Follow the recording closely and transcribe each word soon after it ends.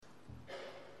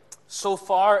So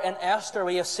far in Esther,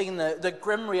 we have seen the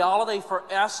grim reality for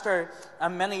Esther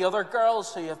and many other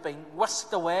girls who have been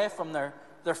whisked away from their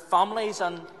families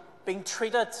and being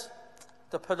treated,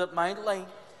 to put it mildly,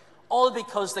 all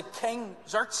because the king,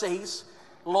 Xerxes,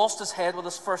 lost his head with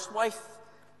his first wife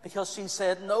because she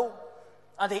said no.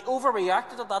 And he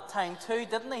overreacted at that time too,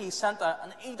 didn't he? He sent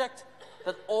an edict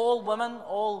that all women,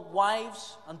 all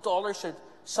wives and daughters should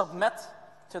submit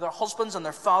to their husbands and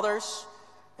their fathers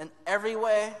in every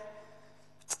way.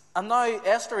 And now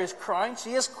Esther is crowned,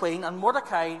 she is queen, and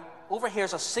Mordecai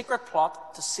overhears a secret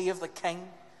plot to save the king.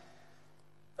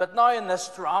 But now in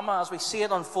this drama, as we see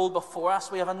it unfold before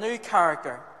us, we have a new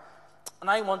character. And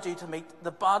I want you to meet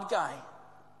the bad guy,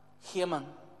 Haman.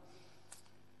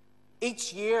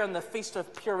 Each year in the Feast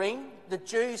of Purim, the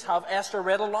Jews have Esther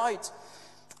read aloud.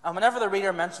 And whenever the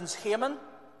reader mentions Haman,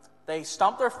 they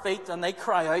stamp their feet and they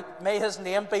cry out, "May his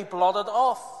name be blotted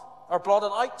off," or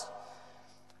blotted out.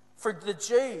 For the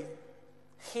Jew,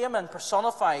 Haman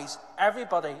personifies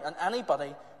everybody and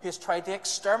anybody who has tried to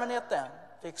exterminate them,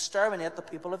 to exterminate the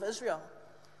people of Israel.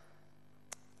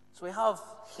 So we have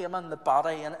Haman the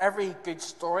baddie, and every good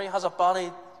story has a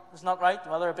baddie, isn't that right?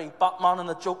 Whether it be Batman and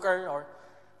the Joker, or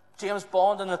James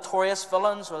Bond and Notorious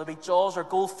Villains, whether it be Jaws or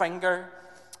Goldfinger,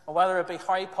 or whether it be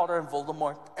Harry Potter and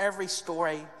Voldemort, every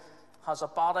story has a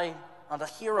baddie and a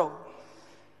hero.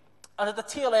 And at the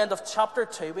tail end of chapter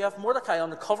 2, we have Mordecai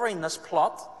uncovering this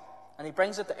plot, and he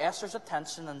brings it to Esther's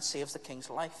attention and saves the king's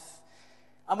life.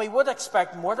 And we would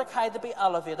expect Mordecai to be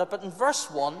elevated, but in verse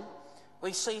 1,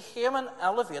 we see Haman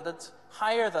elevated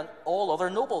higher than all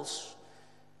other nobles,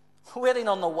 waiting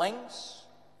on the wings.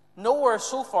 Nowhere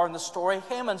so far in the story,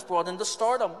 Haman's brought into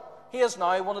stardom. He is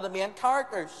now one of the main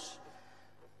characters.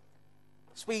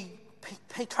 As we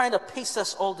kind of piece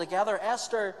this all together,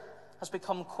 Esther has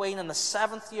become queen in the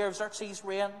 7th year of Xerxes'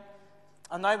 reign.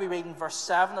 And now we read in verse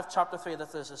 7 of chapter 3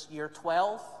 that this is year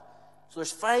 12. So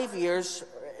there's 5 years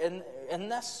in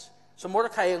this. So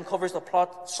Mordecai uncovers the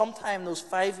plot sometime in those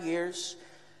 5 years.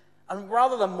 And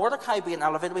rather than Mordecai being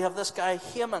elevated, we have this guy,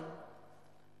 Haman.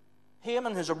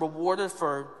 Haman, who's rewarded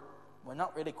for, we're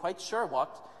not really quite sure what,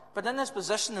 but in his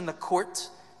position in the court,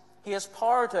 he has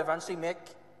power to eventually make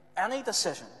any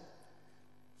decision.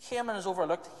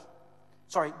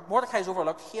 Mordecai is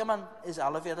overlooked, Haman is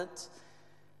elevated.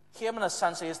 Haman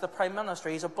essentially is the prime minister.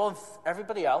 He's above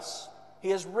everybody else.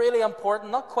 He is really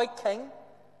important, not quite king,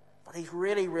 but he's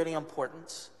really, really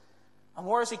important. And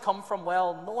where has he come from?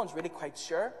 Well, no one's really quite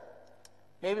sure.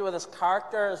 Maybe with his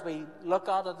character, as we look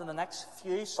at it in the next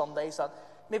few Sundays, that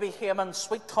maybe Haman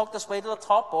sweet-talked his way to the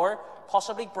top, or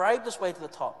possibly bribed his way to the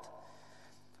top.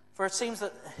 For it seems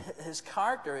that his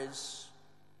character is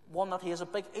one that he has a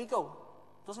big ego,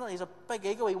 doesn't it? He's a big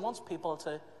ego. He wants people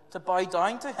to bow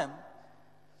down to him.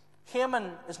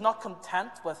 Haman is not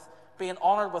content with being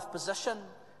honoured with position,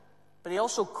 but he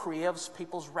also craves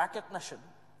people's recognition.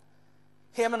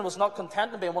 Haman was not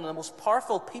content in being one of the most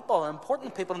powerful people and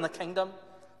important people in the kingdom,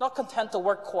 not content to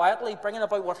work quietly, bringing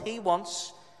about what he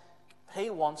wants. He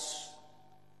wants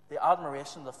the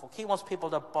admiration of the folk. He wants people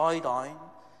to bow down.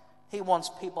 He wants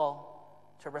people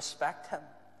to respect him.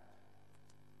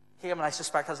 Haman, I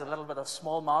suspect, has a little bit of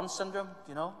small man syndrome,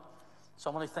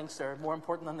 Someone who thinks they're more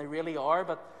important than they really are,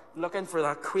 but looking for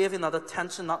that craving, that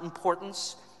attention, that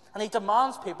importance. And he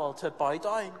demands people to bow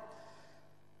down.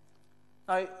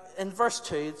 Now, in verse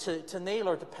 2, to kneel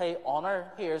or to pay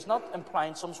honour here is not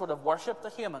implying some sort of worship to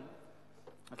Haman.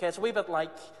 Okay, it's a wee bit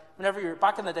like whenever you're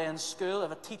back in the day in school,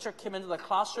 if a teacher came into the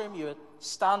classroom, you would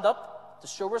stand up to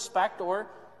show respect, or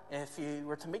if you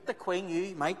were to meet the queen,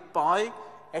 you might bow.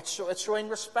 It's showing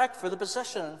respect for the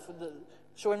position,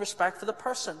 showing respect for the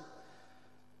person.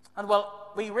 And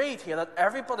well, we read here that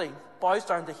everybody bows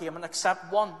down to Haman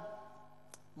except one,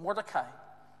 Mordecai.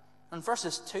 In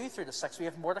verses 2 through to 6, we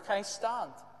have Mordecai's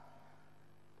stand.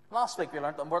 Last week we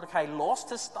learned that Mordecai lost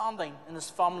his standing in his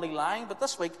family line, but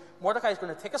this week Mordecai is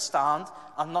going to take a stand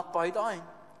and not bow down.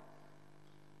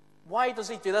 Why does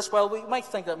he do this? Well, we might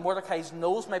think that Mordecai's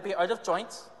nose might be out of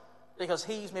joint because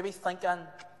he's maybe thinking,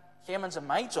 Haman's in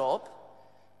my job,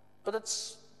 but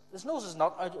his nose is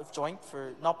not out of joint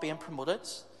for not being promoted.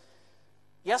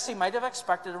 Yes, he might have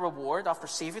expected a reward after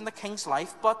saving the king's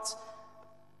life, but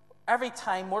every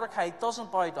time Mordecai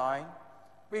doesn't bow down,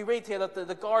 we read here that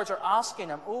the guards are asking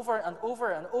him over and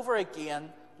over and over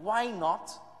again, why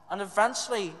not? And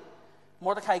eventually,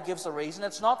 Mordecai gives the reason.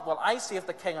 It's not, well, I saved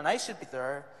the king and I should be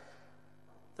there.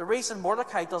 The reason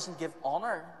Mordecai doesn't give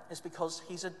honor is because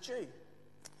he's a Jew.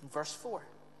 In verse 4,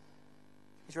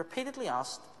 he's repeatedly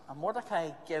asked, and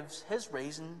Mordecai gives his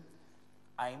reason,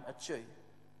 I'm a Jew.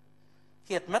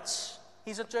 He admits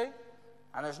he's a Jew.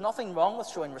 And there's nothing wrong with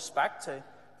showing respect to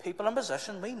people in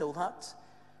position. We know that.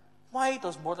 Why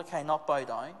does Mordecai not bow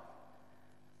down?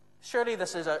 Surely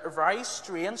this is a very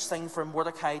strange thing for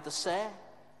Mordecai to say.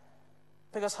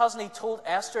 Because hasn't he told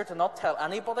Esther to not tell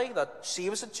anybody that she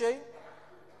was a Jew?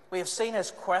 We have seen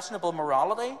his questionable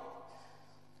morality.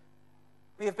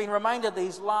 We have been reminded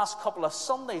these last couple of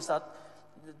Sundays that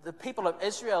the people of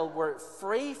Israel were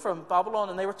free from Babylon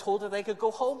and they were told that they could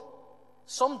go home.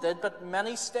 Some did, but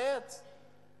many stayed.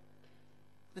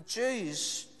 The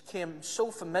Jews became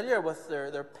so familiar with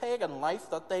their pagan life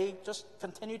that they just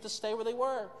continued to stay where they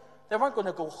were. They weren't going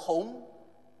to go home,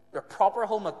 their proper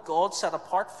home that God set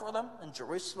apart for them in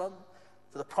Jerusalem,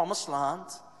 for the promised land.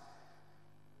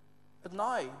 But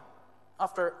now,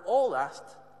 after all that,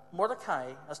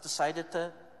 Mordecai has decided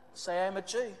to say, I'm a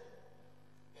Jew.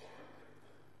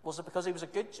 Was it because he was a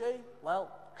good Jew? Well,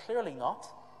 clearly not.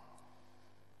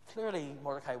 Clearly,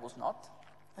 Mordecai was not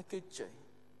a good Jew.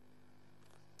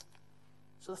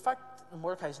 So the fact that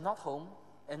Mordecai is not home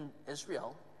in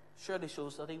Israel surely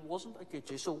shows that he wasn't a good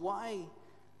Jew. So why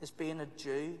is being a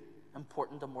Jew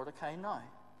important to Mordecai now?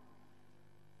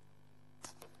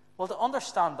 Well, to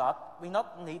understand that, we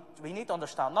need to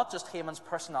understand not just Haman's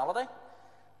personality,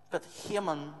 but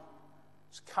Haman's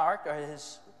character,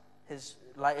 his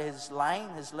line,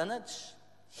 his lineage.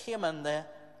 Haman the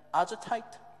Agagite.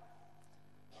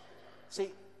 See,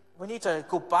 we need to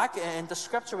go back into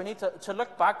Scripture. We need to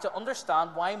look back to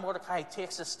understand why Mordecai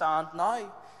takes his stand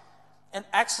now. In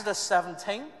Exodus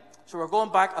 17, so we're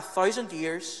going back 1,000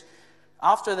 years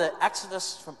after the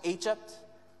Exodus from Egypt,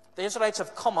 the Israelites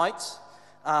have come out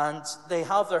and they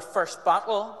have their first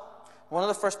battle. One of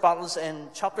the first battles in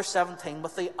chapter 17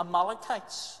 with the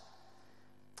Amalekites.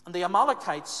 And the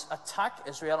Amalekites attack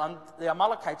Israel and the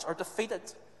Amalekites are defeated.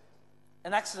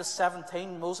 In Exodus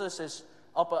 17, Moses is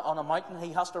up on a mountain.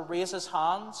 He has to raise his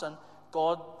hands and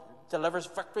God delivers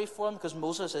victory for him because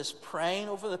Moses is praying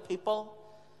over the people.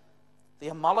 The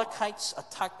Amalekites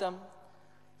attack them.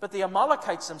 But the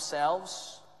Amalekites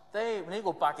themselves, when you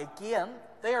go back again,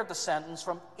 they are descendants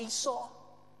from Esau.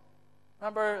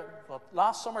 Remember,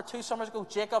 last summer, 2 summers ago,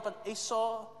 Jacob and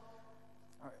Esau.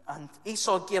 And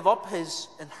Esau gave up his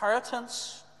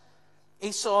inheritance.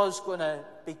 Esau is going to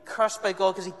be cursed by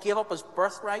God because he gave up his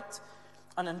birthright.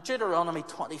 And in Deuteronomy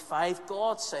 25,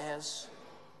 God says,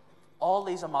 all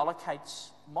these Amalekites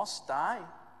must die.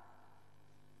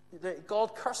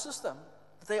 God curses them.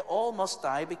 They all must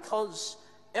die because,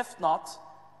 if not,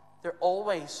 they're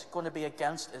always going to be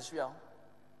against Israel.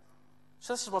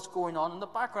 So this is what's going on in the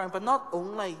background. But not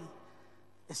only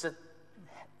is it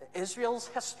Israel's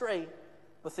history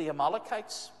with the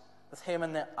Amalekites, with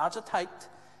Haman the Agagite,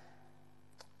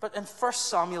 but in 1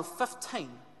 Samuel 15,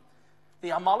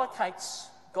 the Amalekites,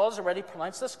 God has already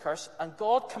pronounced this curse, and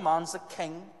God commands the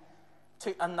king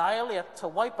to annihilate, to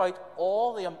wipe out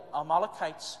all the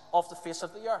Amalekites off the face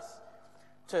of the earth,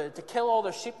 to kill all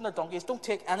their sheep and their donkeys. Don't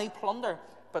take any plunder,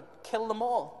 but kill them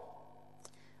all.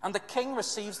 And the king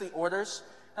receives the orders,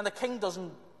 and the king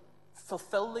doesn't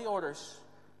fulfill the orders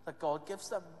that God gives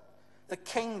them. The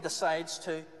king decides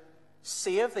to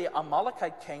save the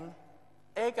Amalekite king,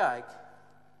 Agag,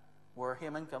 where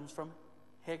Haman comes from,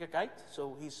 Agagite.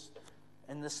 So he's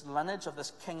in this lineage of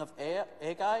this king of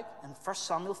Agag in 1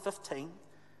 Samuel 15.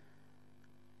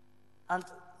 And,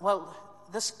 well,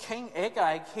 this king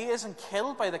Agag, he isn't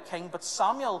killed by the king, but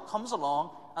Samuel comes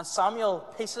along, and Samuel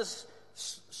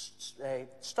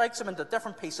strikes him into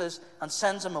different pieces and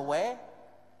sends him away.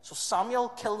 So Samuel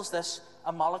kills this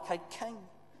Amalekite king.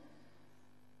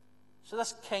 So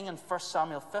this king in 1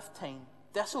 Samuel 15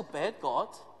 disobeyed God.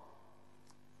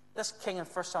 This king in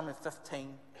 1 Samuel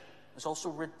 15 is also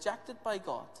rejected by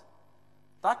God.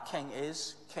 That king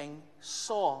is King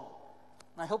Saul.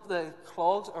 And I hope the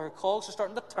cogs are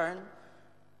starting to turn.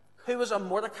 Who was a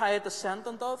Mordecai a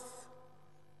descendant of?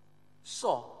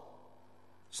 Saul.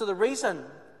 So the reason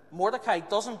Mordecai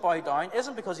doesn't bow down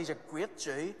isn't because he's a great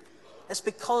Jew. It's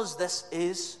because this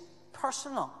is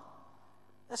personal.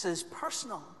 This is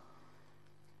personal.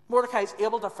 Mordecai is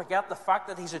able to forget the fact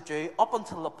that he's a Jew up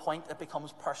until the point it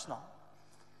becomes personal.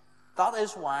 That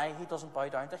is why he doesn't bow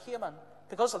down to Haman.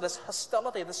 Because of this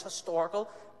hostility, this historical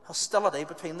hostility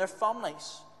between their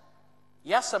families.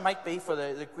 Yes, it might be for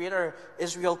the greater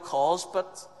Israel cause,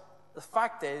 but the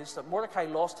fact is that Mordecai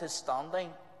lost his standing,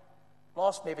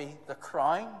 lost maybe the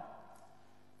crown,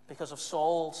 because of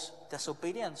Saul's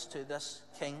disobedience to this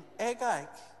king Agag.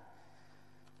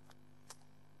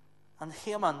 And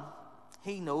Haman,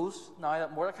 he knows now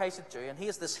that Mordecai is a Jew, and he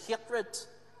has this hatred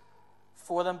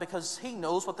for them because he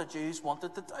knows what the Jews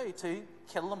wanted to do, to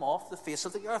kill them off the face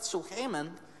of the earth. So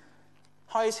Haman,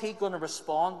 how is he going to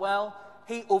respond? Well,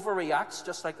 he overreacts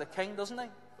just like the king, doesn't he?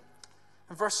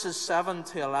 In verses 7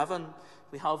 to 11,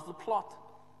 we have the plot.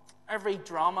 Every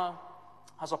drama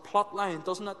has a plot line,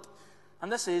 doesn't it?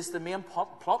 And this is the main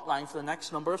plot line for the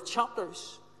next number of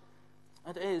chapters.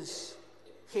 It is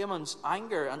Haman's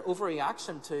anger and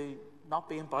overreaction to not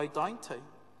being bowed down to.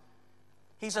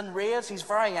 He's enraged, he's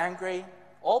very angry,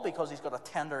 all because he's got a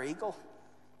tender ego.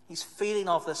 He's feeding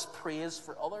off this praise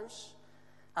for others.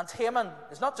 And Haman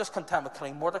is not just content with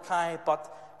killing Mordecai,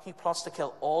 but he plots to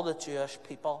kill all the Jewish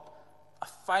people. A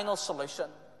final solution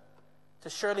to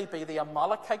surely be the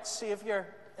Amalekite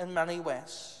savior in many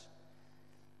ways.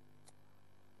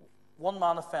 One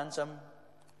man offends him,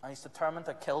 and he's determined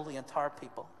to kill the entire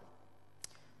people.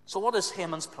 So what is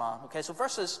Haman's plan? Okay, so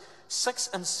verses 6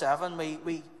 and 7,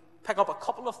 we pick up a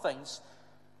couple of things.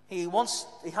 He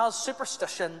has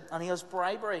superstition and he has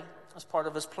bribery as part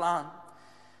of his plan.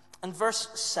 In verse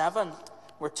 7,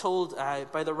 we're told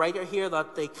by the writer here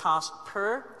that they cast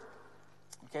Pur.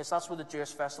 Okay, so that's where the Jewish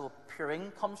festival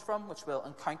Purim comes from, which we'll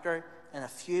encounter in a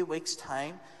few weeks'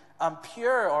 time. And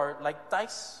Pur are like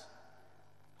dice.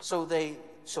 So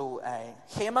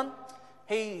Haman,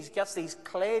 he gets these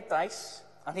clay dice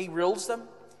and he rolls them.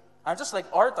 And just like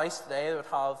our dice today, they would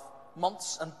have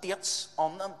months and dates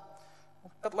on them, a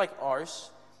bit like ours.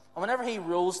 And whenever he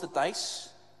rolls the dice,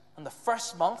 in the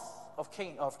first month of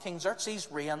King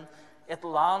Xerxes' reign, it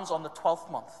lands on the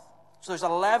 12th month. So there's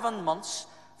 11 months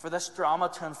for this drama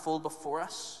to unfold before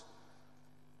us.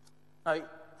 Now,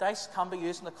 dice can be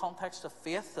used in the context of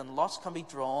faith, and lots can be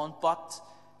drawn, but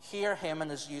here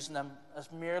Haman is using them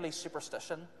as merely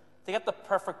superstition to get the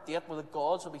perfect date where the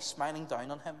gods will be smiling down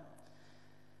on him.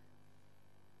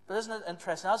 But isn't it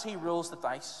interesting, as he rolls the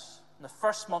dice, and the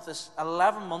first month is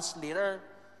 11 months later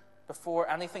before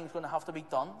anything's going to have to be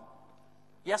done.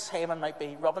 Yes, Haman might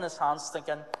be rubbing his hands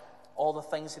thinking all the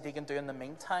things that he can do in the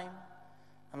meantime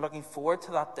and looking forward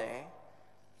to that day.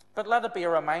 But let it be a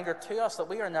reminder to us that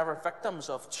we are never victims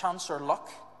of chance or luck,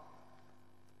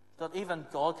 that even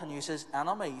God can use his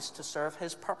enemies to serve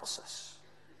his purposes.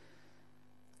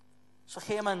 So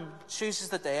Haman chooses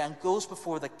the day and goes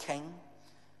before the king.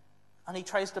 And he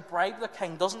tries to bribe the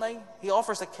king, doesn't he? He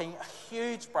offers the king a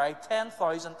huge bribe,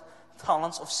 10,000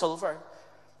 talents of silver.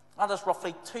 That is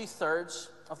roughly 2/3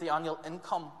 of the annual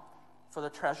income for the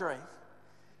treasury.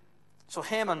 So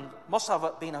Haman must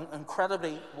have been an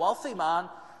incredibly wealthy man,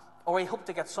 or he hoped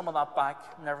to get some of that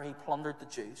back whenever he plundered the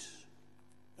Jews.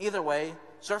 Either way,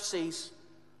 Xerxes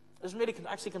isn't really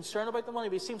actually concerned about the money,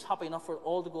 but he seems happy enough for it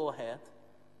all to go ahead,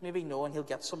 maybe knowing he'll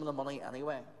get some of the money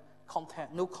anyway.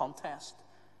 No contest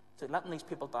to letting these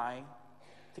people die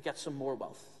to get some more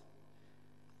wealth.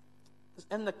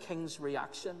 In the king's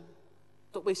reaction,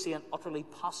 don't we see an utterly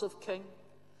passive king?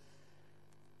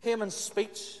 Haman's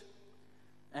speech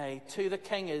to the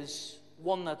king is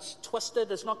one that's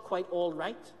twisted, it's not quite all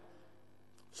right.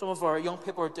 Some of our young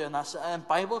people are doing this in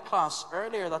Bible class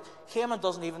earlier, that Haman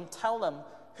doesn't even tell them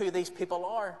who these people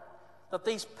are. That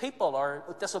these people are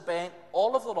disobeying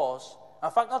all of the laws. In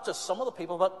fact, not just some of the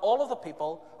people, but all of the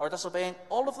people are disobeying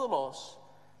all of the laws.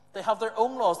 They have their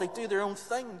own laws, they do their own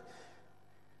thing.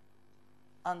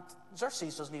 And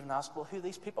Xerxes doesn't even ask, well, who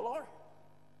these people are.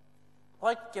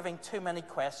 Without giving too many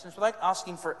questions, without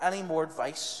asking for any more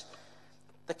advice,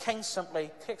 the king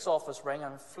simply takes off his ring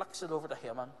and flicks it over to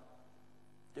Haman.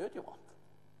 Do what you want.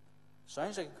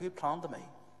 Sounds like a good plan to me.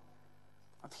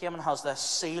 And Haman has this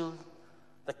seal,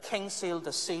 the king's seal,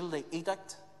 to seal the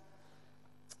edict.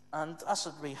 And that's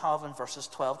what we have in verses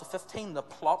 12 to 15, the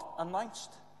plot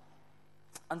announced.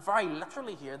 And very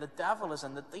literally here, the devil is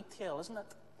in the detail, isn't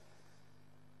it?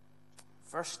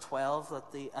 Verse 12,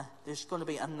 that there's going to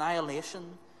be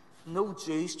annihilation, no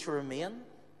Jews to remain.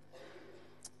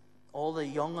 All the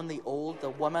young and the old, the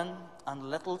women and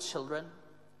little children.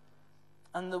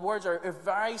 And the words are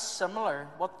very similar,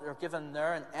 what they're given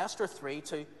there in Esther 3,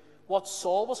 to what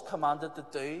Saul was commanded to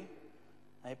do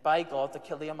by God to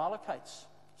kill the Amalekites.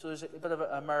 So there's a bit of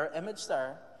a mirror image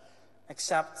there,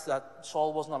 except that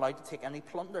Saul wasn't allowed to take any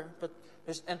plunder. But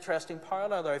there's an interesting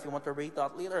parallel there if you want to read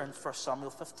that later in 1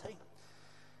 Samuel 15.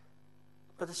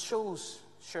 But it shows,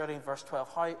 surely in verse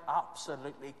 12, how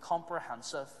absolutely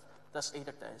comprehensive this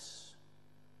edict is.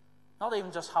 Not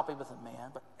even just happy with the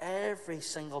man, but every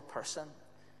single person.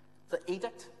 The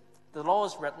edict, the law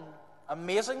is written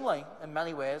amazingly in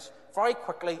many ways, very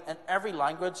quickly, in every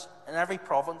language, in every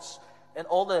province, in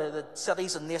all the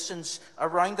cities and nations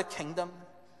around the kingdom.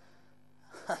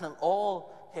 And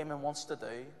all Haman wants to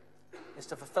do is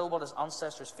to fulfill what his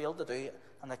ancestors failed to do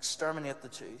and exterminate the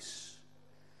Jews.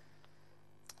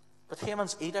 But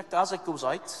Haman's edict, as it goes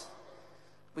out,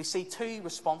 we see two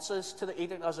responses to the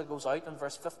edict as it goes out in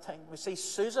verse 15. We see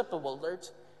Susa bewildered,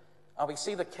 and we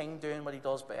see the king doing what he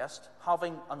does best,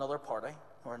 having another party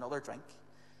or another drink.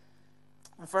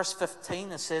 In verse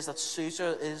 15, it says that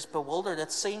Susa is bewildered.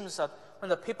 It seems that when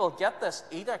the people get this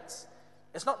edict,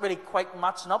 it's not really quite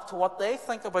matching up to what they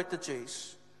think about the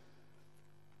Jews.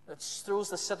 It throws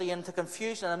the city into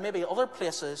confusion and maybe other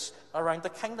places around the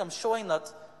kingdom, showing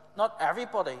that not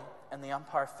everybody in the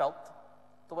empire felt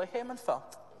the way Haman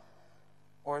felt,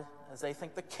 or as they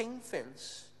think the king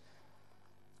feels.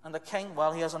 And the king,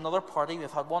 well, he has another party.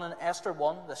 We've had one in Esther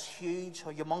 1, this huge,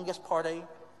 humongous party.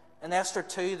 In Esther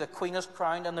 2, the queen is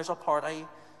crowned and there's a party.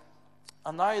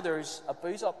 And now there's a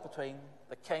booze-up between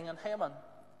the king and Haman,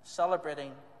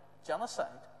 celebrating genocide.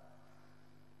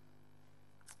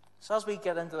 So as we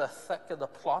get into the thick of the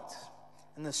plot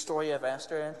in the story of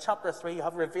Esther, in chapter 3, you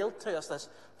have revealed to us this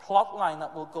plot line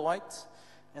that will go out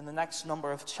in the next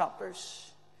number of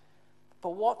chapters.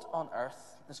 But what on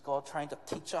earth is God trying to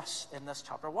teach us in this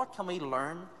chapter? What can we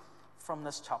learn from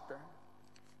this chapter?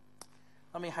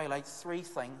 Let me highlight three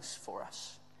things for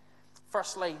us.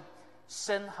 Firstly,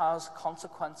 sin has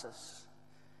consequences.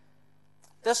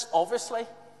 This obviously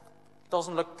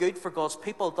doesn't look good for God's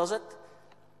people, does it?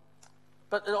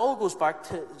 But it all goes back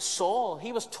to Saul.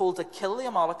 He was told to kill the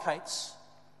Amalekites.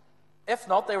 If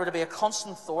not, they were to be a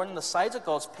constant thorn in the sides of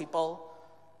God's people.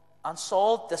 And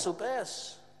Saul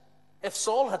disobeys. If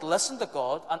Saul had listened to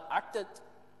God and acted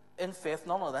in faith,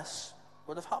 none of this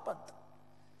would have happened.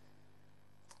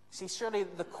 See, surely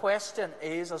the question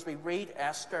is, as we read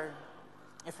Esther,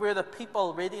 if we're the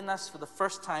people reading this for the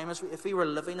first time, if we were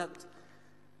living it,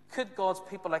 could God's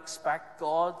people expect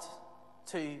God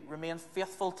to remain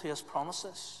faithful to his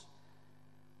promises?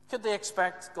 Could they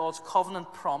expect God's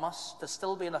covenant promise to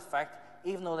still be in effect,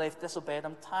 even though they've disobeyed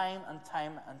him time and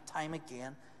time and time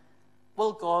again?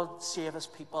 Will God save his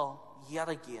people yet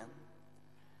again?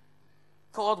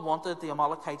 God wanted the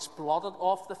Amalekites blotted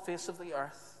off the face of the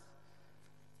earth,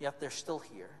 yet they're still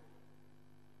here,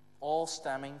 all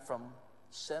stemming from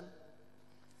sin.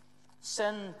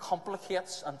 Sin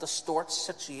complicates and distorts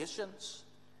situations.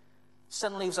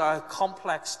 Sin leaves a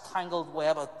complex, tangled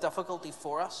web of difficulty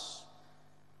for us.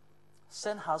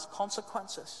 Sin has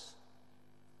consequences.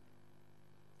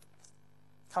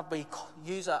 Can't we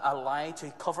use a lie to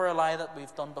cover a lie that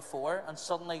we've done before, and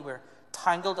suddenly we're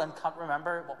tangled and can't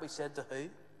remember what we said to who?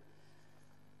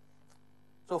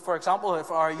 So, for example, if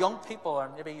our young people, or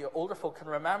maybe your older folk, can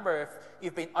remember if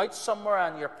you've been out somewhere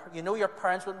and your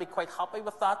parents wouldn't be quite happy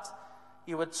with that,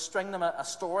 you would string them a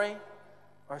story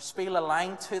or spiel a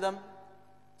line to them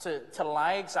to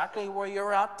lie exactly where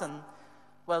you're at. And,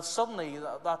 well, suddenly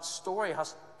that story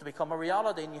has to become a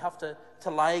reality, and you have to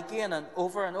lie again and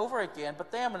over again.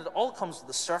 But then when it all comes to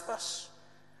the surface,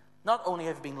 not only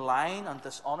have you been lying and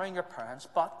dishonouring your parents,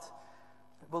 but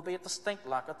there will be a distinct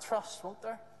lack of trust, won't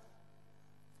there?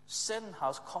 Sin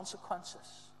has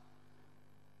consequences.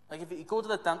 Like if you go to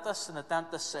the dentist and the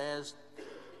dentist says,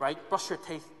 right, brush your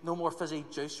teeth, no more fizzy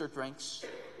juice or drinks,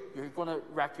 you're going to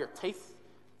wreck your teeth.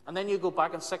 And then you go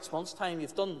back in 6 months' time,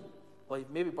 you've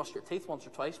maybe brushed your teeth once or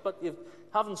twice, but you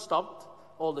haven't stopped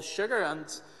all the sugar, and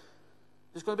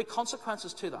there's going to be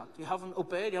consequences to that. You haven't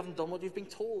obeyed, you haven't done what you've been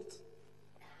told.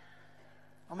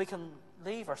 And we can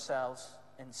leave ourselves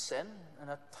in sin, in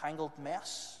a tangled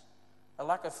mess. A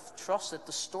lack of trust, it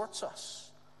distorts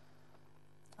us.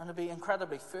 And it'd be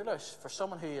incredibly foolish for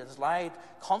someone who has lied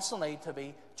constantly to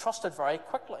be trusted very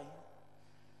quickly.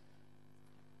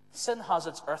 Sin has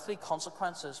its earthly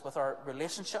consequences with our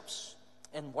relationships,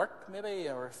 in work maybe,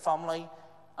 or family,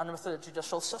 and with the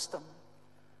judicial system.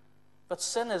 But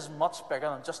sin is much bigger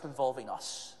than just involving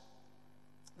us.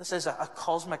 This is a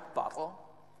cosmic battle.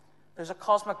 There's a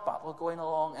cosmic battle going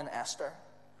along in Esther.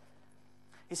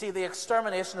 You see, the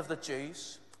extermination of the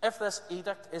Jews, if this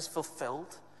edict is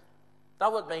fulfilled,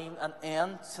 that would mean an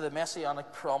end to the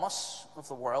messianic promise of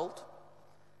the world.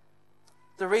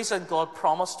 The reason God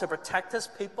promised to protect his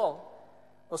people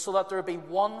was so that there would be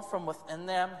one from within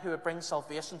them who would bring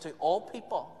salvation to all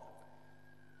people.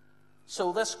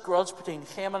 So this grudge between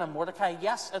Haman and Mordecai,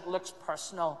 yes, it looks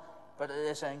personal, but it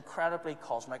is incredibly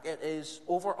cosmic. It is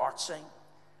overarching.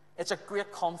 It's a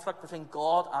great conflict between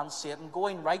God and Satan,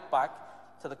 going right back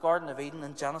to the Garden of Eden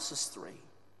in Genesis 3.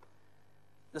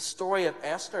 The story of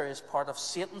Esther is part of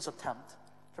Satan's attempt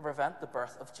to prevent the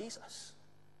birth of Jesus.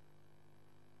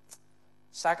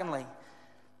 Secondly,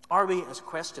 are we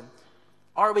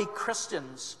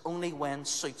Christians only when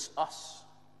suits us?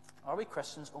 Are we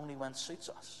Christians only when suits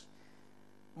us?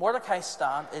 Mordecai's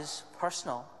stand is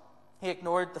personal. He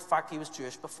ignored the fact he was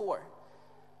Jewish before.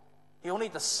 He only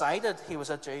decided he was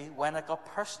a Jew when it got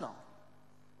personal.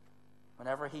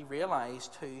 whenever he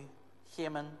realized who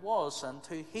Haman was and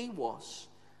who he was.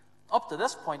 Up to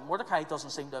this point, Mordecai doesn't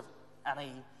seem to have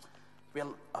any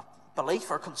real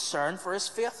belief or concern for his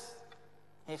faith.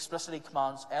 He explicitly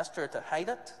commands Esther to hide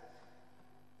it.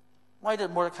 Why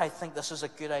did Mordecai think this is a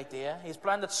good idea? He's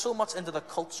blended so much into the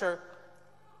culture,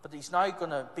 but he's now going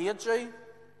to be a Jew.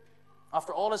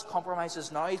 After all his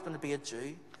compromises, now he's going to be a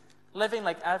Jew, living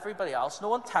like everybody else.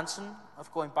 No intention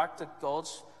of going back to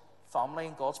God's family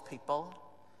and God's people.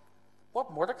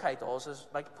 What Mordecai does is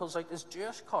pulls out his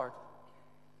Jewish card.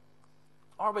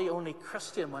 Are we only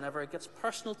Christian whenever it gets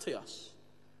personal to us?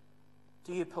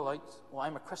 Do you pull out, well,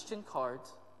 I'm a Christian card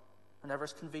whenever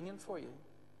it's convenient for you?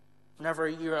 Whenever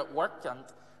you're at work and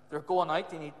they're going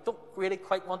out and you don't really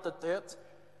quite want to do it,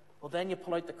 well, then you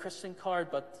pull out the Christian card,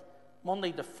 but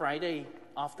Monday to Friday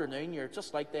afternoon, you're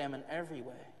just like them in every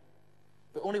way.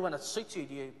 But only when it suits you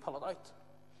do you pull it out.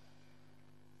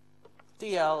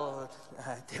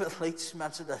 David Leitch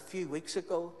mentioned a few weeks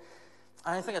ago,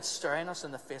 and I think it's staring us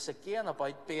in the face again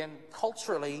about being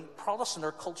culturally Protestant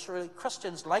or culturally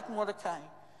Christians like Mordecai.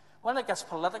 When it gets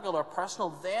political or personal,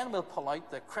 then we'll pull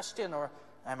out the Christian or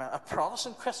a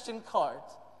Protestant Christian card.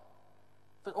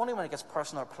 But only when it gets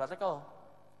personal or political.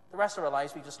 The rest of our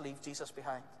lives, we just leave Jesus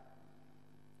behind.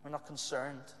 We're not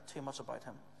concerned too much about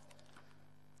him.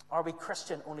 Are we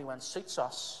Christian only when it suits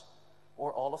us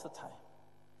or all of the time?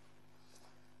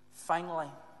 Finally,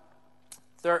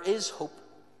 there is hope.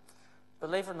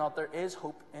 Believe it or not, there is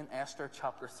hope in Esther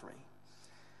chapter 3.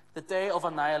 The day of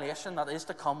annihilation that is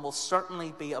to come will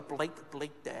certainly be a bleak,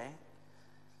 bleak day.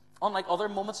 Unlike other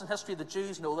moments in history, the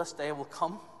Jews know this day will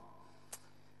come.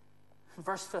 In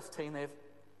verse 15, they've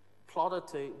plotted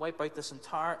to wipe out this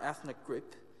entire ethnic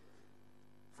group.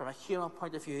 From a human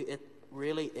point of view, it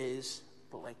really is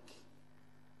bleak.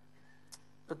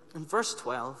 But in verse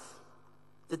 12,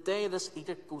 the day this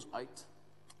edict goes out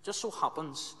just so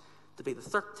happens to be the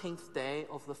 13th day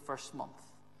of the first month.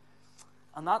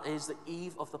 And that is the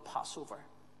eve of the Passover.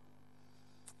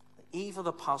 The eve of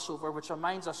the Passover, which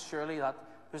reminds us surely that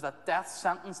there's that death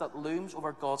sentence that looms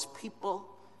over God's people.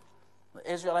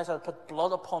 The Israelites had put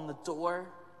blood upon the door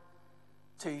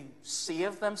to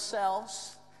save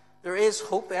themselves. There is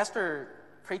hope. Esther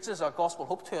preaches a gospel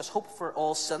hope to us, hope for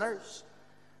all sinners.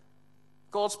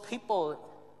 God's people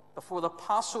before the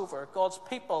Passover, God's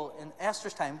people in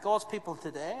Esther's time, God's people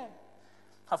today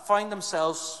have found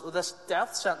themselves with this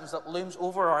death sentence that looms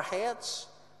over our heads,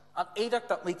 an edict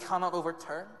that we cannot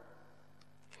overturn.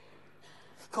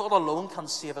 God alone can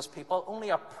save his people. Only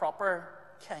a proper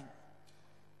king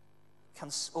can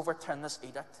overturn this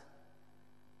edict.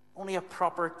 Only a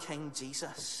proper King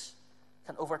Jesus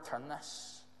can overturn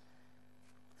this.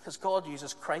 Because God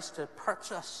uses Christ to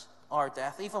purchase our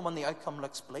death, even when the outcome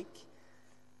looks bleak.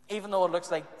 Even though it looks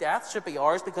like death should be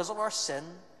ours because of our sin,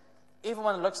 even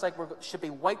when it looks like we should be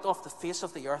wiped off the face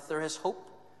of the earth, there is hope.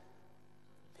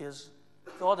 Because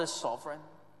God is sovereign.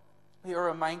 We are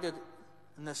reminded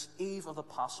in this eve of the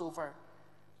Passover,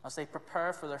 as they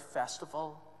prepare for their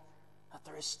festival, that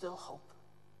there is still hope.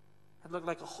 It looked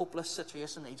like a hopeless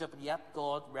situation in Egypt, and yet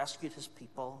God rescued his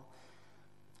people.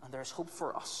 And there is hope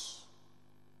for us.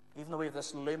 Even though we have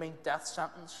this looming death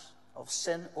sentence of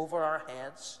sin over our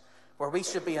heads, where we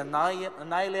should be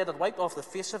annihilated, wiped off the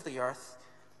face of the earth,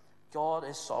 God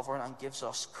is sovereign and gives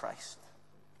us Christ.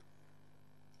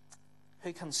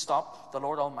 Who can stop the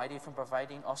Lord Almighty from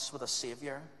providing us with a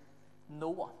Savior? No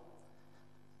one.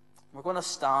 We're going to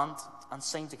stand and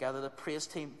sing together. The praise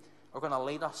team are going to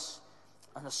lead us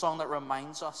in a song that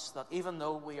reminds us that even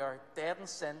though we are dead in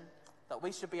sin, that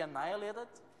we should be annihilated,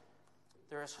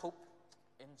 there is hope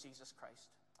in Jesus Christ.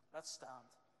 Let's stand.